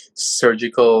in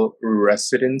surgical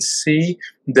residency,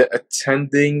 the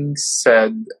attending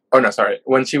said,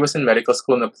 when she was in medical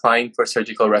school and applying for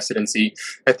surgical residency,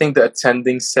 I think the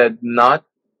attending said not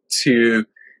to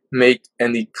make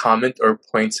any comment or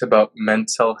points about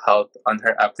mental health on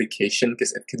her application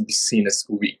because it could be seen as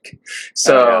weak.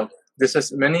 So this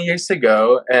was many years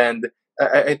ago, and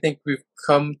I think we've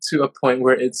come to a point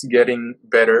where it's getting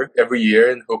better every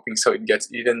year, and hoping so it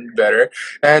gets even better.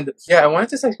 And I wanted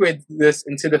to segue this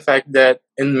into the fact that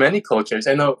in many cultures,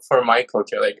 I know for my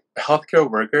culture, like healthcare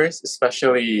workers,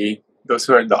 especially those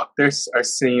who are doctors, are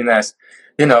seen as,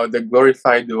 the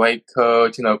glorified white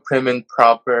coat, prim and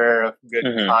proper,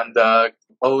 good conduct,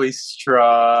 always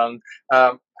strong.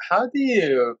 How do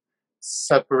you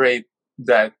separate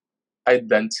that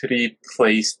identity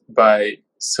placed by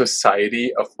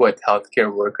society of what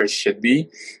healthcare workers should be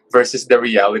versus the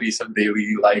realities of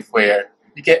daily life where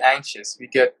we get anxious, we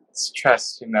get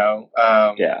stressed, mental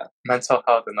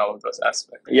health and all of those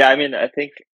aspects? Yeah, I mean, I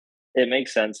think it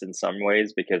makes sense in some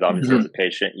ways because obviously as a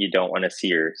patient, you don't want to see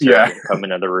your surgeon come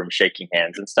into the room shaking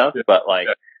hands and stuff. But like,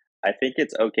 I think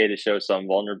it's okay to show some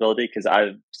vulnerability because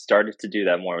I've started to do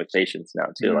that more with patients now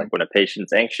too. Like when a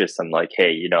patient's anxious, I'm like,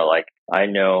 hey, like I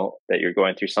know that you're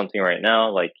going through something right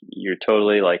now. Like you're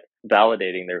totally like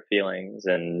validating their feelings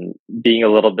and being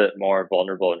a little bit more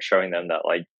vulnerable and showing them that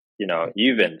like,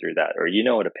 you've been through that or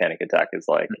what a panic attack is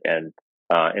like. And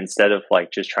instead of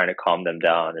like just trying to calm them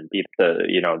down and be the,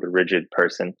 the rigid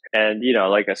person. And,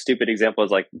 like a stupid example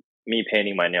is like me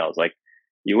painting my nails. Like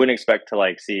you wouldn't expect to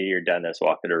like see your dentist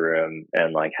walk in a room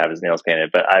and like have his nails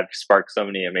painted, but I've sparked so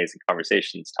many amazing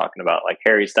conversations talking about like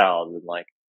Harry Styles and like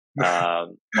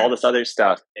all this other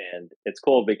stuff. And it's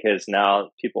cool because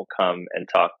now people come and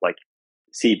talk, like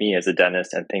see me as a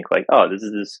dentist and think like, oh, this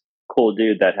is this cool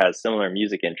dude that has similar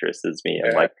music interests as me.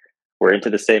 And like, we're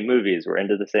into the same movies, we're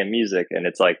into the same music. And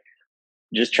it's like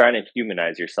just trying to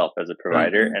humanize yourself as a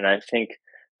provider. And I think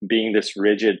being this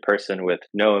rigid person with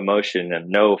no emotion and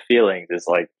no feelings is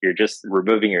like, you're just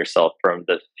removing yourself from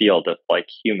the field of like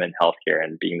human healthcare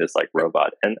and being this like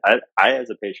robot. And I as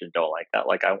a patient don't like that.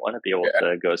 Like I want to be able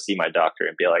to go see my doctor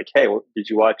and be like, hey, did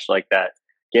you watch like that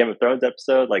Game of Thrones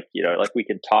episode? Like, like we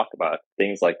can talk about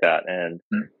things like that. And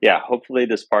hopefully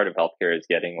this part of healthcare is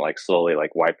getting like slowly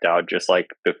like wiped out. Just like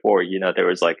before, there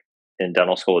was like in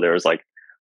dental school, there was like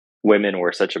women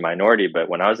were such a minority, but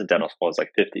when I was in dental school, it was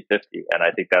like 50-50. And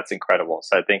I think that's incredible.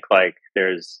 So I think like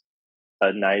there's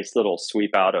a nice little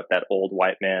sweep out of that old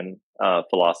white man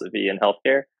philosophy in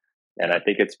healthcare. And I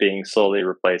think it's being slowly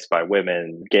replaced by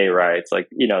women, gay rights. Like,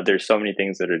 there's so many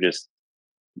things that are just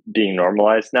being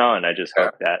normalized now. And I just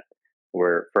hope that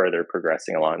we're further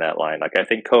progressing along that line. Like, I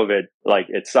think COVID, like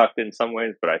it sucked in some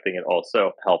ways, but I think it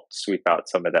also helped sweep out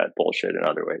some of that bullshit in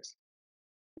other ways.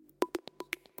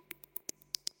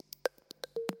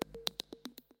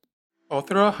 All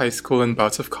throughout high school and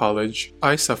bouts of college,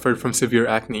 I suffered from severe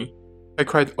acne. I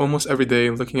cried almost every day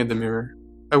looking at the mirror.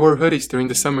 I wore hoodies during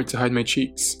the summer to hide my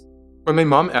cheeks. When my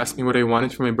mom asked me what I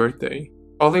wanted for my birthday,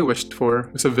 all I wished for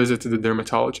was a visit to the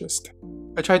dermatologist.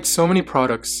 I tried so many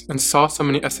products and saw so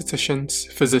many estheticians,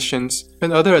 physicians,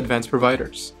 and other advanced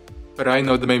providers. But I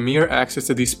know that my mere access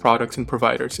to these products and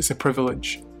providers is a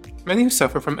privilege. Many who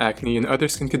suffer from acne and other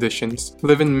skin conditions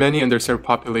live in many underserved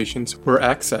populations where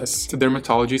access to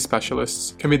dermatology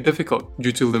specialists can be difficult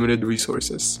due to limited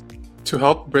resources. To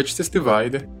help bridge this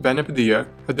divide, Vanapadia,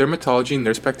 a dermatology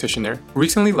nurse practitioner,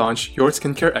 recently launched Your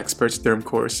Skincare Experts Derm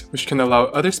course, which can allow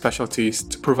other specialties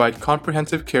to provide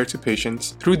comprehensive care to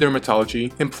patients through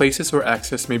dermatology in places where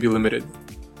access may be limited.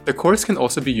 The course can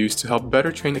also be used to help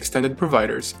better train extended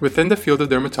providers within the field of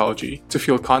dermatology to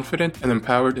feel confident and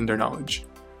empowered in their knowledge.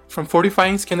 From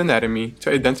fortifying skin anatomy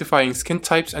to identifying skin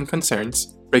types and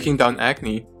concerns, breaking down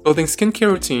acne, building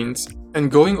skincare routines, and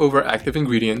going over active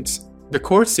ingredients, the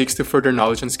course seeks to further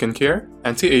knowledge on skincare,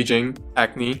 anti-aging,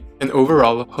 acne, and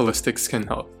overall holistic skin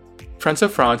health. Friends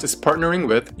of Franz is partnering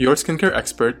with your skincare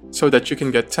expert so that you can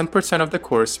get 10% of the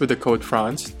course with the code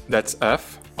Franz, that's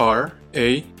FRANZ,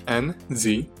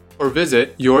 or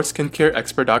visit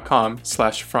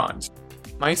yourskincareexpert.com/Franz.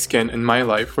 My skin and my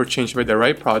life were changed by the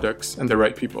right products and the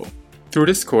right people. Through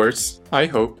this course, I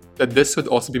hope that this would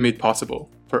also be made possible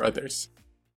for others.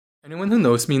 Anyone who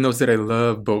knows me knows that I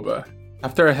love boba.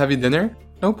 After a heavy dinner?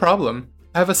 No problem.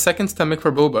 I have a second stomach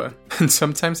for boba, and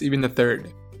sometimes even a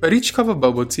third. But each cup of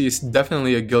bubble tea is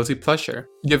definitely a guilty pleasure,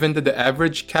 given that the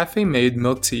average cafe-made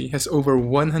milk tea has over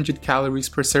 100 calories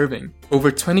per serving, over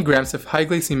 20 grams of high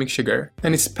glycemic sugar,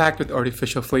 and is packed with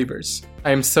artificial flavors. I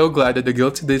am so glad that the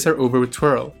guilty days are over with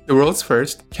Twirl, the world's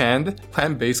first canned,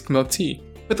 plant-based milk tea.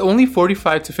 With only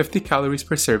 45 to 50 calories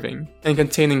per serving, and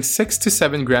containing 6 to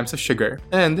 7 grams of sugar,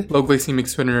 and low glycemic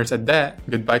sweeteners at that,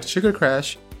 goodbye to sugar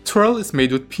crash, Twirl is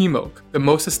made with pea milk, the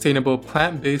most sustainable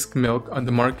plant-based milk on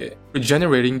the market,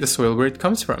 regenerating the soil where it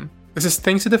comes from. This is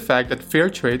thanks to the fact that fair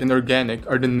trade and organic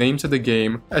are the names of the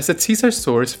game, as the teas are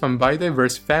sourced from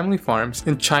biodiverse family farms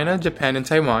in China, Japan, and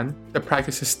Taiwan that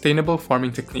practice sustainable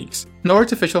farming techniques. No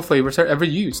artificial flavors are ever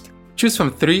used. Choose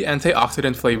from 3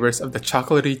 antioxidant flavors of the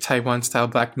chocolatey Taiwan-style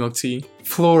black milk tea,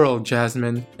 floral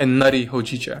jasmine, and nutty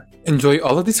hojicha. Enjoy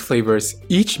all of these flavors,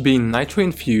 each being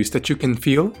nitro-infused that you can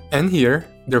feel and hear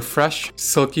their fresh,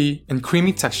 silky, and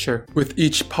creamy texture with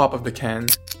each pop of the can.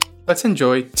 Let's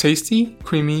enjoy tasty,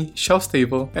 creamy,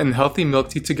 shelf-stable, and healthy milk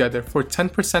tea together for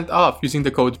 10% off using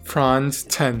the code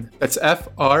FRANZ10. That's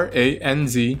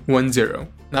FRANZ10.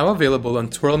 Now available on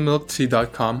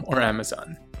twirlmilktea.com or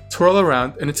Amazon. Twirl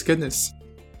around in its goodness.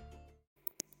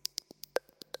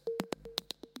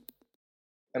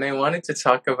 And I wanted to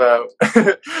talk about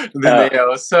the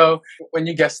nails. So when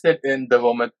you guessed it in the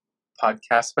moment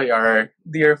podcast by our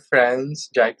dear friends,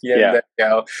 Jackie and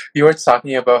Danielle, you were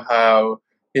talking about how,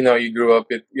 you grew up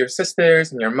with your sisters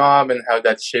and your mom and how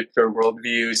that shaped your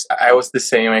worldviews. I was the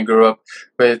same. I grew up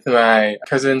with my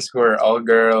cousins who were all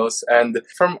girls. And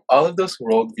from all of those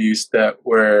worldviews that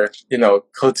were,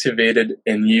 cultivated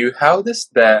in you, how does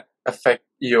that affect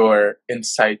your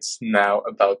insights now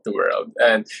about the world?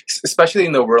 And especially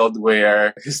in a world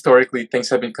where historically things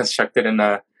have been constructed in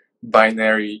a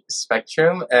binary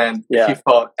spectrum, and if you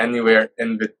fall anywhere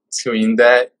in between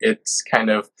that, it's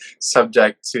kind of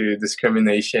subject to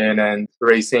discrimination and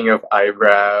raising of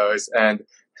eyebrows. And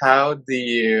how do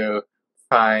you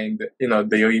find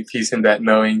daily peace in that,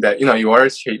 knowing that you are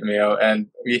a straight male and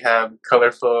we have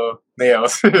colorful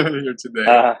nails here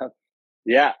today?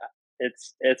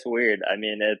 It's weird. I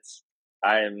mean,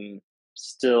 I'm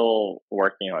still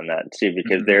working on that too,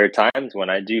 because there are times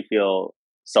when I do feel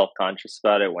self-conscious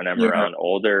about it when I'm around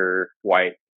older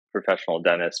white professional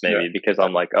dentists, maybe because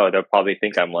I'm like, oh, they'll probably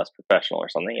think I'm less professional or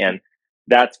something. And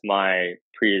that's my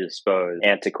predisposed,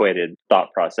 antiquated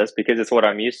thought process, because it's what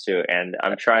I'm used to. And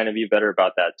I'm trying to be better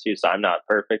about that too. So I'm not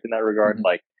perfect in that regard.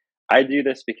 Like, I do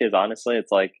this because honestly,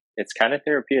 it's like, it's kind of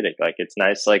therapeutic. Like, it's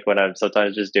nice, like when I'm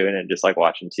sometimes just doing it, just like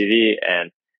watching TV,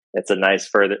 and it's a nice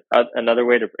another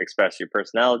way to express your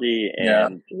personality.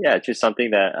 And it's just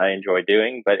something that I enjoy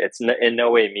doing, but it's in no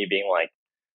way me being like,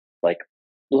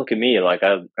 look at me, like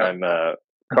I'm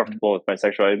comfortable with my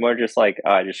sexuality. More just like,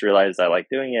 I just realized I like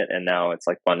doing it, and now it's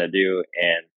like fun to do.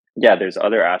 And there's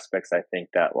other aspects I think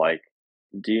that like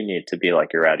do need to be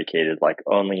like eradicated. Like,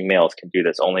 only males can do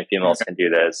this, only females can do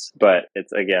this. But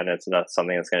it's not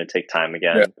something that's going to take time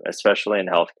especially in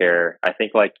healthcare. I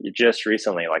think like just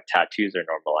recently, like tattoos are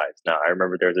normalized now. I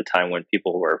remember there was a time when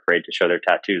people were afraid to show their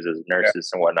tattoos as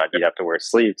nurses and whatnot. You'd have to wear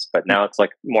sleeves, but now it's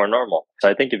like more normal. So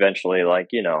I think eventually,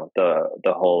 like, the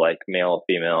whole like male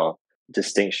female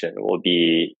distinction will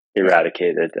be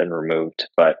eradicated and removed.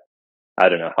 But I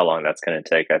don't know how long that's going to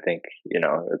take. I think,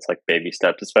 it's like baby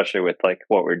steps, especially with like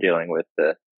what we're dealing with,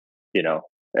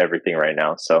 everything right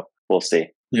now. So we'll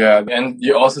see. Yeah. And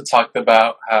you also talked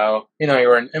about how, you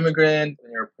were an immigrant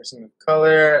and you're a person of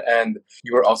color, and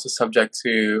you were also subject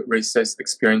to racist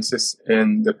experiences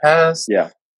in the past.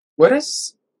 Yeah. What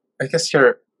is, I guess,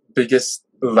 your biggest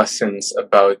lessons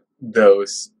about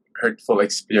those hurtful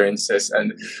experiences?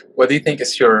 And what do you think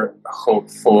is your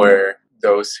hope for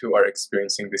those who are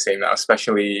experiencing the same now,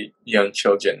 especially young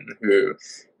children who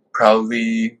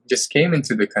probably just came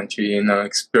into the country,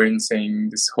 experiencing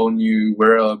this whole new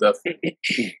world of,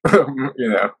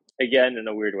 Again, in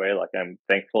a weird way, like, I'm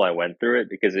thankful I went through it,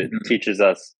 because it teaches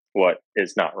us what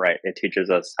is not right. It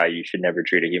teaches us how you should never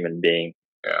treat a human being.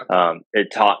 Yeah.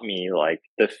 It taught me like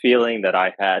the feeling that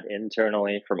I had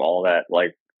internally from all that,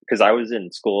 like, because I was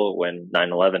in school when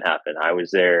 9/11 happened. I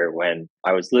was there when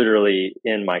I was literally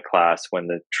in my class when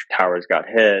the towers got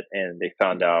hit and they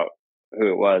found out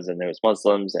who it was, and it was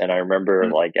Muslims. And I remember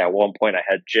like at one point I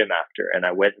had gym after, and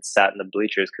I went and sat in the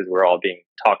bleachers because we were all being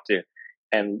talked to,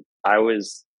 and I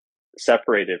was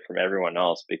separated from everyone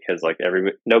else because like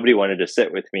nobody wanted to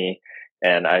sit with me,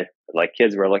 and I like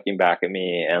kids were looking back at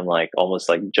me and like almost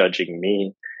like judging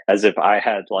me as if I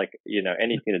had like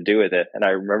anything to do with it. And I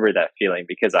remember that feeling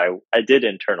because I did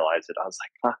internalize it. I was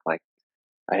like, fuck, like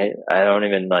I don't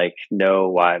even like know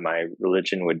why my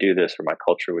religion would do this or my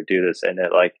culture would do this, and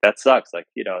it like that sucks. Like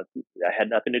I had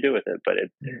nothing to do with it, but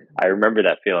I remember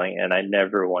that feeling, and I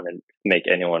never want to make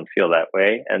anyone feel that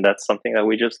way. And that's something that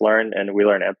we just learn, and we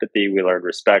learn empathy, we learn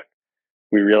respect,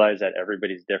 we realize that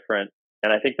everybody's different.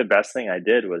 And I think the best thing I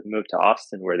did was move to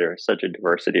Austin, where there's such a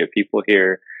diversity of people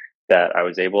here that I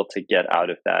was able to get out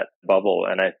of that bubble.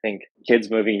 And I think kids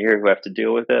moving here who have to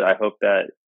deal with it, I hope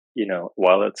that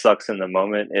while it sucks in the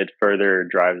moment, it further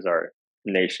drives our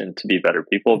nation to be better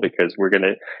people, because we're going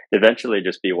to eventually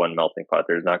just be one melting pot.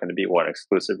 There's not going to be one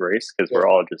exclusive race because we're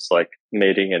all just like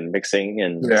mating and mixing.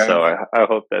 And so I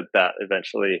hope that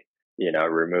eventually,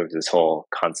 removes this whole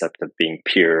concept of being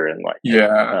pure and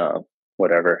like,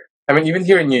 whatever. I mean, even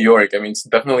here in New York, I mean, it's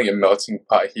definitely a melting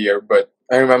pot here. But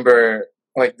I remember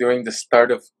like during the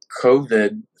start of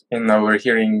COVID, we're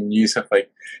hearing news of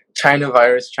like China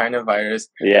virus.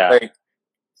 Yeah. Like,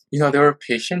 there were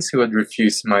patients who would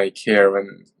refuse my care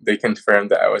when they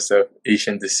confirmed that I was of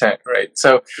Asian descent, right?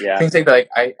 So things like that,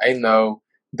 like I know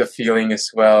the feeling as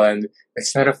well, and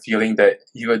it's not a feeling that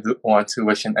you would want to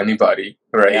wish on anybody,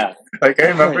 right? Yeah. Like I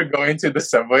remember going to the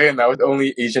subway, and I was the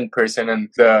only Asian person in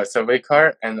the subway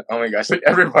car, and oh my gosh, like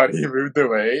everybody moved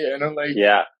away, and I'm like,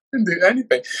 I didn't do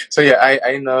anything. So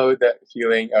I know that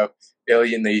feeling of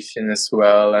alienation as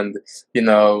well, and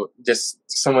just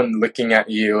someone looking at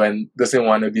you and doesn't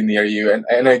want to be near you, and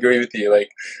I agree with you.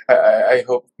 Like I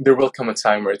hope there will come a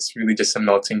time where it's really just a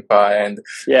melting pot, and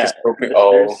just hope we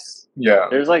all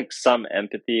there's like some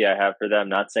empathy I have for them,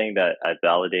 not saying that I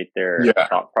validate their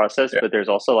thought process, but there's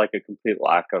also like a complete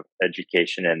lack of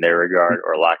education in their regard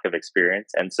or lack of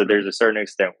experience. And so there's a certain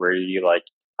extent where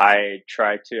I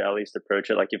try to at least approach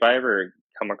it. Like if I ever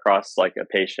come across like a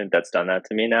patient that's done that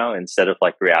to me now, instead of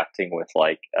like reacting with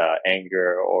like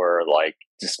anger or like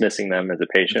dismissing them as a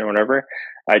patient or whatever,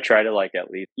 I try to like at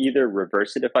least either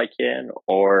reverse it if I can,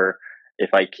 or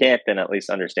if I can't, then at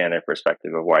least understand their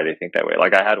perspective of why they think that way.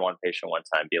 Like I had one patient one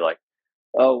time be like,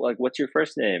 oh, like what's your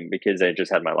first name? Because they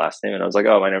just had my last name, and I was like,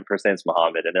 oh, my first name's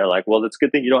Muhammad. And they're like, well, it's a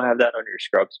good thing you don't have that on your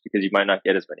scrubs because you might not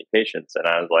get as many patients. And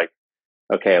I was like,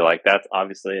 okay, like that's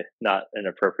obviously not an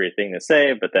appropriate thing to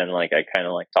say, but then like I kind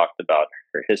of like talked about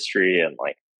her history and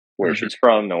like where she's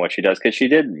from and what she does, because she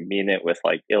didn't mean it with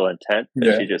like ill intent,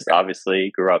 but she just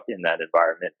obviously grew up in that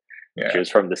environment. She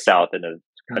was from the South in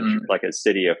a country, like a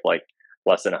city of like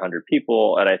less than 100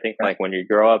 people, and I think like when you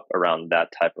grow up around that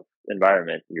type of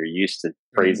environment, you're used to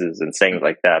phrases and sayings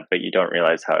like that, but you don't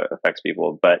realize how it affects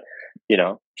people. But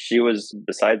she was,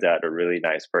 besides that, a really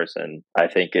nice person. I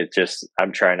think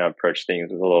I'm trying to approach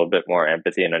things with a little bit more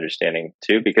empathy and understanding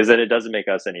too, because then it doesn't make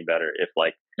us any better if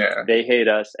like they hate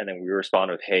us and then we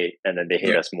respond with hate and then they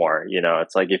hate us more.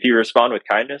 It's like if you respond with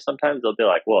kindness, sometimes they'll be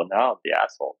like, well, now I'm the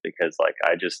asshole because like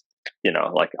I just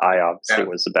like I obviously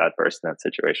was a bad person in that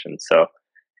situation. So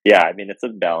I mean it's a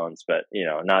balance, but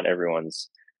not everyone's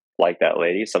like that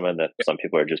lady. Some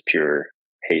people are just pure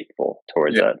hateful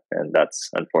towards that, and that's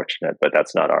unfortunate, but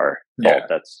that's not our fault.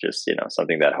 That's just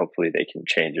something that hopefully they can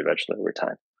change eventually over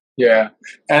time.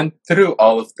 And through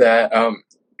all of that,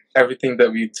 everything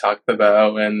that we talked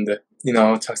about, and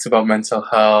talks about mental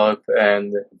health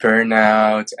and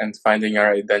burnout and finding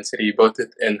our identity both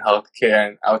in healthcare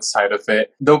and outside of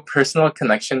it, though personal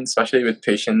connection, especially with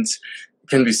patients,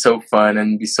 can be so fun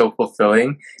and be so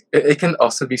fulfilling, it can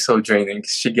also be so draining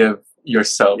because you give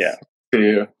yourself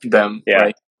to them.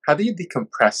 Right? How do you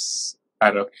decompress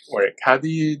out of work? How do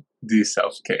you do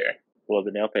self-care? Well,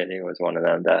 the nail painting was one of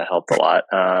them that helped a lot.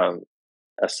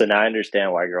 So now I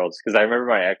understand why girls, because I remember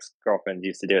my ex-girlfriend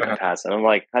used to do it in the past, and I'm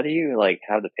like, how do you like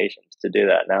have the patience to do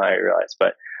that? Now I realize.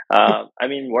 But I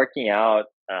mean, working out,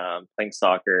 playing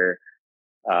soccer,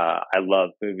 I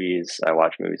love movies. I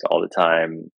watch movies all the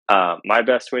time. My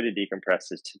best way to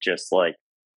decompress is to just like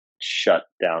shut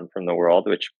down from the world,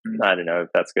 which I don't know if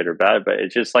that's good or bad, but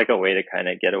it's just like a way to kind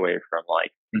of get away from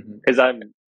like, because I'm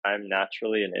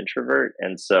naturally an introvert,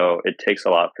 and so it takes a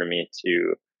lot for me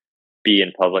to be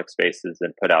in public spaces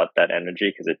and put out that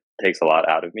energy because it takes a lot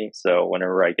out of me. So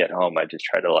whenever I get home, I just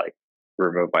try to like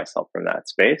remove myself from that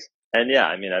space. And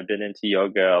I mean, I've been into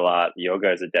yoga a lot. Yoga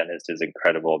as a dentist is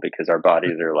incredible because our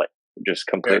bodies are like just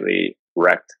completely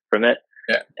wrecked from it.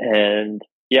 And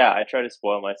I try to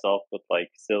spoil myself with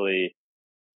like silly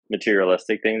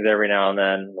materialistic things every now and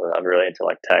then. I'm really into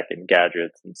like tech and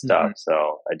gadgets and stuff.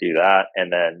 So I do that.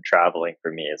 And then traveling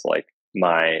for me is like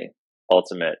my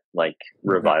ultimate like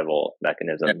revival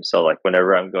mechanism. So like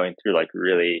whenever I'm going through like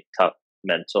really tough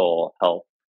mental health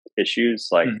issues,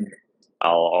 like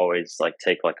I'll always like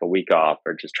take like a week off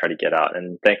or just try to get out.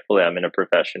 And thankfully I'm in a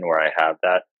profession where I have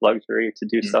that luxury to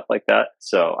do stuff like that.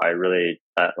 So I really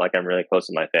like, I'm really close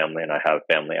to my family and I have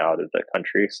family out of the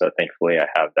country. So thankfully I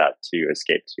have that to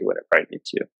escape to whenever I need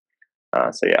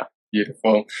to. So yeah.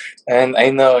 Beautiful. And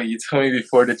I know you told me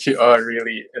before that you are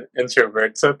really an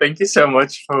introvert. So thank you so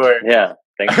much for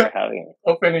thanks for having me.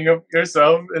 Opening up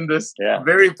yourself in this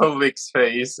very public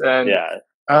space. And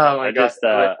oh my God. Just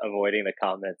avoiding the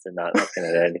comments and not looking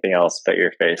at anything else but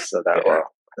your face. So that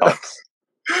helps.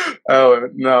 Oh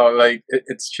no, like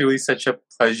it's truly such a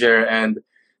pleasure, and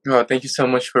thank you so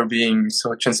much for being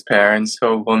so transparent,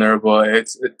 so vulnerable.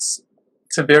 It's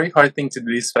a very hard thing to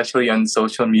do, especially on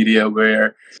social media,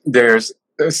 where there's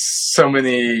so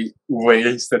many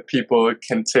ways that people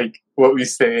can take what we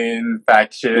say in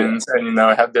factions and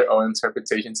have their own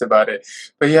interpretations about it.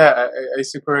 But yeah, I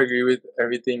super agree with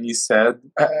everything you said.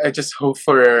 I just hope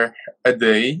for a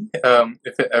day,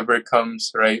 if it ever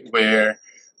comes, right, where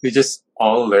we just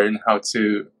all learn how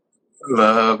to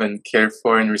love and care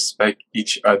for and respect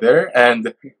each other,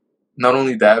 and not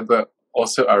only that, but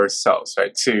also ourselves,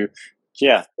 right, to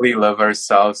really love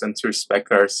ourselves and to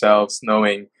respect ourselves,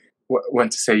 knowing when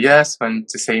to say yes, when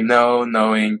to say no,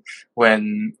 knowing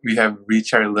when we have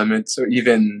reached our limits, or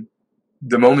even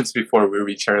the moments before we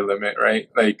reach our limit, right?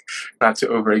 Like not to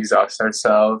overexhaust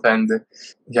ourselves. And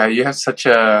you have such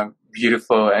a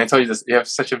beautiful, and I told you this, you have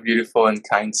such a beautiful and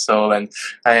kind soul, and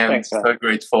I am so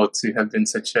grateful to have been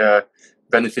such a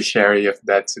beneficiary of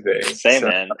that today. Same,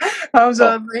 man.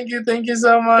 Hamza, thank you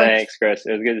so much. Thanks, Chris.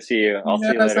 It was good to see you. I'll see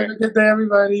you later. Have a good day,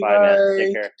 everybody. Bye. Man.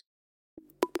 Take care.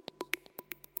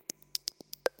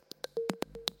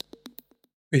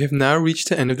 We have now reached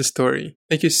the end of the story.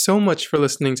 Thank you so much for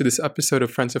listening to this episode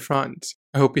of Friends of Franz.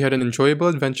 I hope you had an enjoyable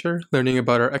adventure learning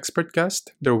about our expert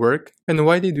guest, their work, and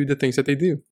why they do the things that they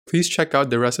do. Please check out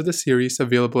the rest of the series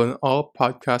available on all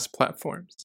podcast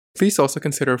platforms. Please also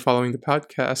consider following the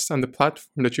podcast on the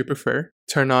platform that you prefer,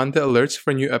 turn on the alerts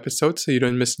for new episodes so you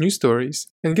don't miss new stories,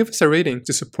 and give us a rating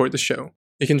to support the show.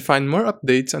 You can find more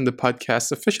updates on the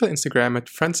podcast's official Instagram at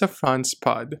Friends of Franz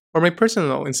Pod, or my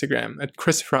personal Instagram at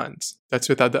Chris Franz. That's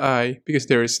without the I, because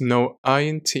there is no I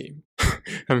in team.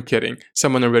 I'm kidding.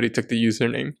 Someone already took the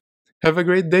username. Have a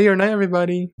great day or night,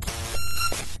 everybody!